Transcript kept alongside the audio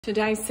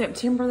Today's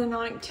September the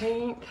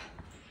 19th.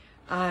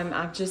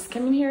 I've just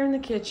come in here in the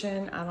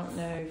kitchen. I don't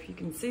know if you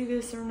can see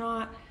this or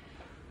not,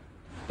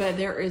 but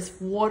there is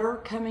water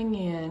coming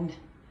in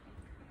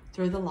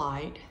through the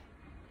light.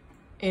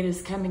 It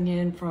is coming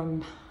in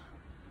from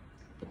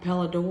the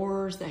Pella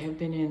doors that have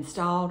been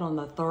installed on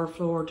the 3rd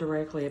floor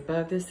directly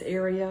above this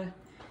area.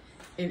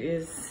 It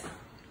is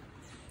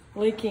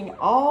leaking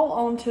all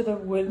onto the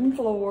wooden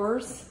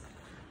floors.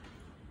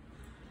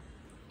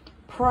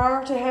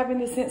 Prior to having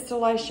this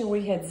installation,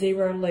 we had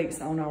 0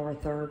 leaks on our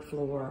 3rd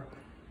floor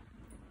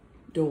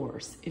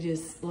doors. It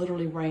is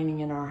literally raining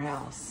in our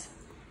house.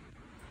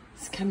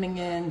 It's coming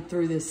in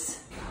through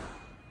this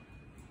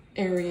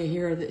area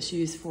here that's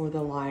used for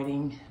the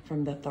lighting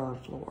from the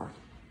 3rd floor.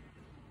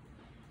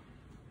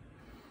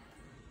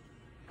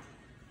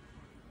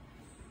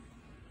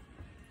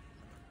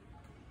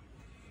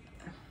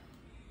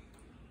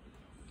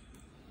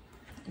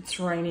 It's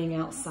raining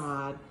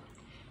outside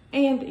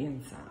and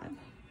inside.